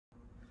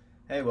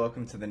Hey,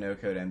 welcome to the No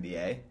Code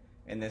MBA.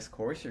 In this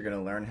course, you're going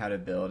to learn how to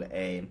build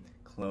a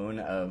clone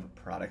of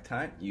Product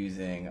Hunt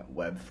using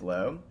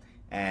Webflow,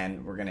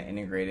 and we're going to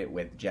integrate it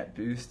with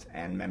JetBoost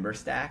and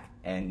MemberStack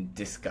and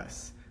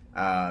discuss.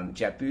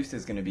 JetBoost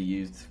is going to be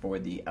used for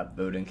the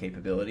upvoting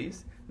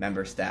capabilities,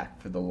 MemberStack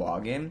for the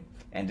login,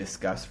 and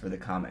discuss for the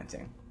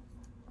commenting.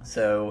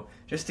 So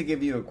just to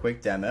give you a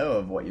quick demo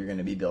of what you're going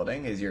to be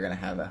building is you're going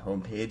to have a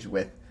homepage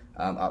with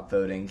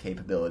upvoting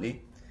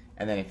capability.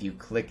 And then if you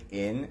click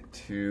in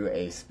to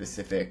a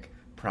specific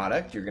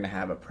product, you're going to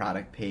have a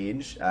product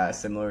page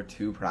similar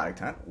to Product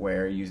Hunt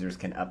where users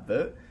can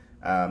upvote,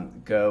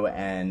 go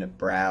and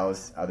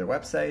browse other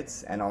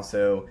websites, and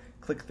also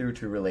click through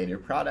to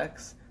related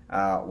products,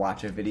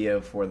 watch a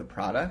video for the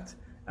product,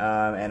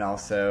 and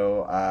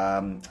also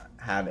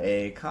have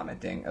a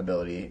commenting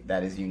ability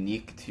that is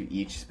unique to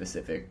each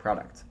specific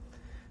product.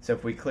 So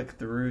if we click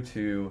through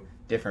to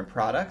different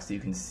products, you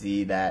can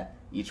see that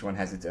each one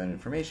has its own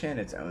information,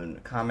 its own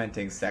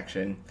commenting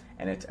section,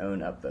 and its own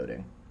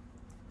upvoting.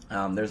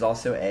 There's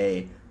also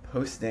a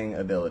posting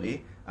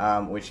ability,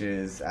 which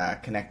is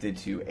connected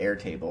to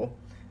Airtable,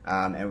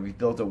 and we've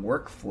built a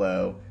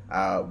workflow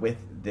with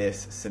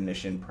this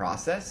submission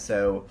process.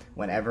 So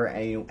whenever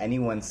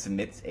anyone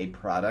submits a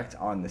product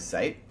on the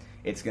site,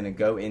 it's going to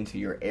go into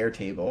your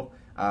Airtable.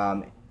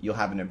 You'll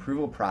have an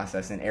approval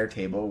process in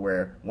Airtable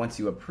where once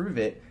you approve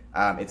it,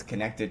 it's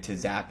connected to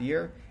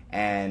Zapier,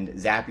 and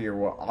Zapier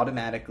will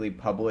automatically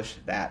publish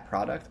that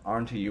product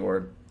onto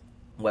your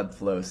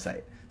Webflow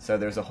site. So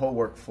there's a whole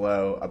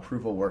workflow,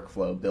 approval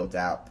workflow built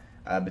out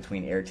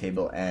between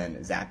Airtable and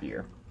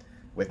Zapier.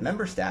 With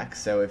MemberStack,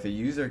 so if a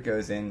user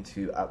goes in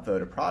to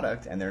upvote a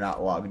product and they're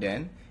not logged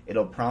in,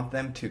 it'll prompt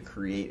them to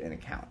create an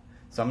account.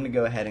 So I'm going to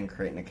go ahead and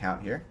create an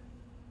account here.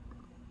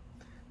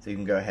 So you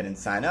can go ahead and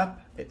sign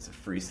up. It's a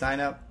free sign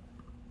up.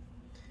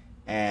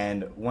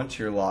 And once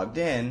you're logged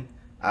in,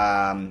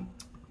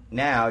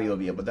 now you'll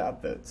be able to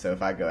upvote. So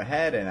if I go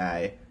ahead and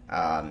I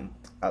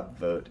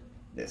upvote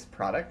this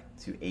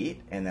product to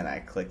 8 and then I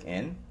click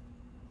in,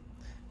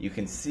 you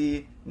can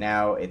see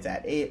now it's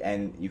at 8,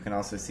 and you can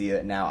also see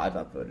that now I've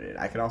upvoted it.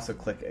 I can also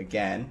click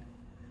again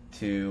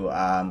to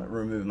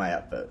remove my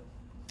upvote.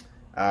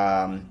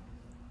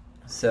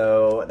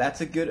 So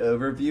that's a good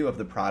overview of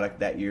the product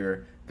that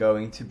you're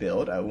going to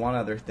build. One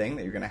other thing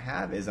that you're going to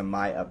have is a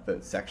My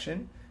Upvote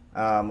section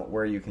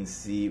where you can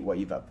see what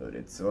you've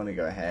upvoted. So let me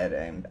go ahead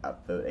and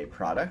upvote a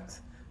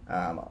product.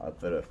 I'll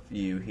upvote a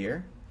few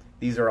here.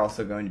 These are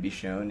also going to be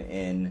shown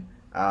in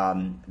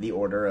the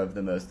order of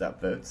the most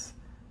upvotes.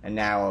 And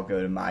now I'll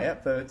go to My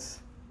Upvotes,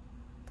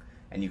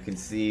 and you can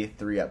see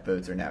 3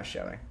 upvotes are now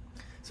showing.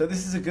 So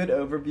this is a good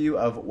overview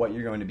of what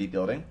you're going to be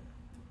building.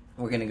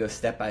 We're going to go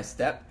step by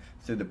step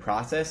through the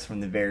process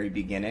from the very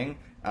beginning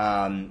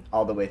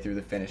all the way through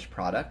the finished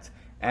product.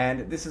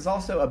 And this is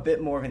also a bit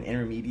more of an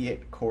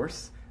intermediate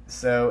course.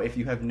 So if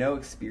you have no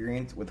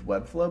experience with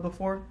Webflow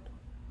before,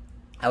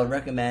 I would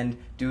recommend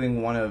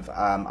doing one of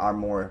our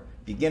more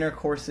beginner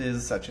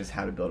courses, such as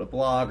how to build a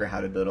blog or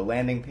how to build a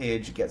landing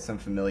page, get some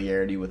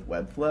familiarity with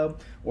Webflow,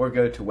 or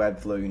go to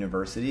Webflow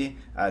University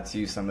to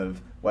use some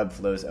of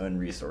Webflow's own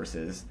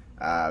resources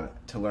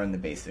to learn the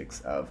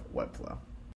basics of Webflow.